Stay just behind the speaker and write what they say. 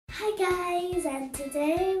guys, and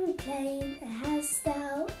today we're playing a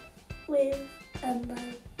hairstyle with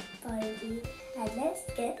my Barbie, and let's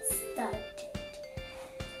get started.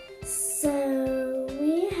 So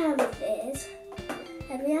we have this,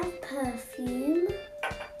 and we have perfume,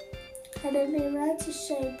 and then we're ready to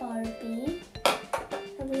show Barbie,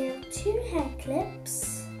 and we have 2 hair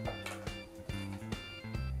clips,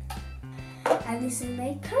 and this will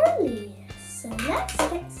make curly. So let's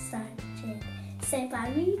get started. So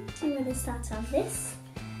Barbie, do you want to start on this?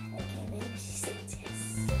 Okay, maybe she said yes.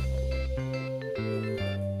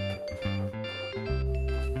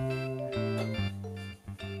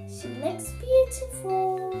 She looks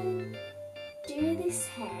beautiful. Do this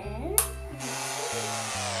hair.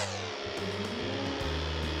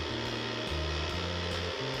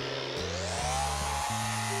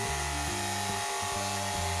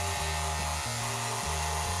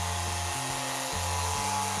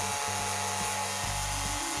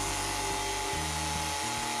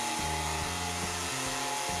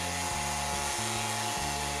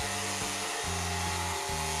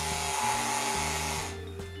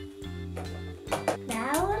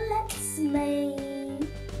 Now let's make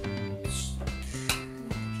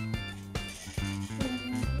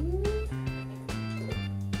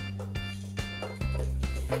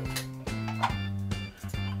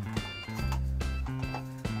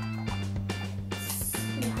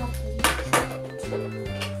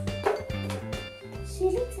she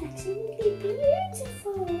looks actually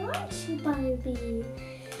beautiful, aren't she, Barbie?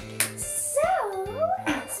 So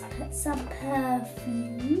let's put some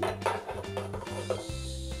perfume.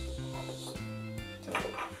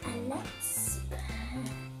 And let's put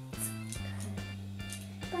curly.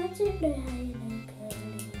 But I don't know how you know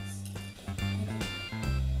curlies.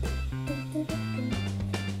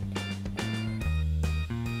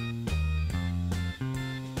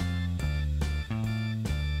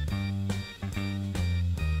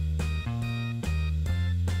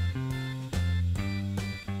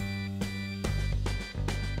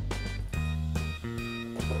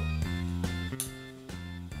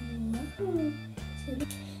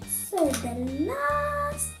 So the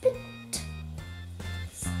last bit.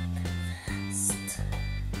 First.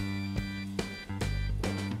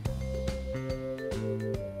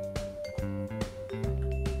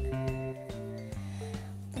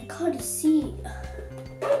 I can't see.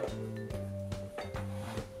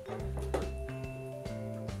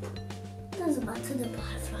 Doesn't matter, the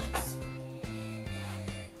butterflies.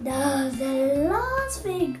 Now the last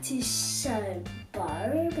thing to show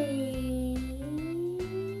Barbie.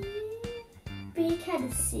 You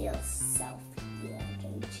can see yourself here,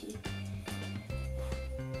 don't you?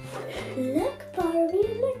 Look, Barbie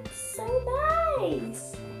looks so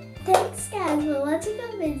nice. Thanks guys for watching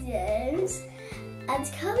our videos,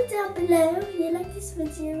 and comment down below if you like this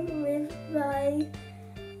video with my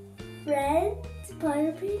friend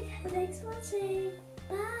Barbie. Thanks for watching.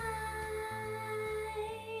 Bye.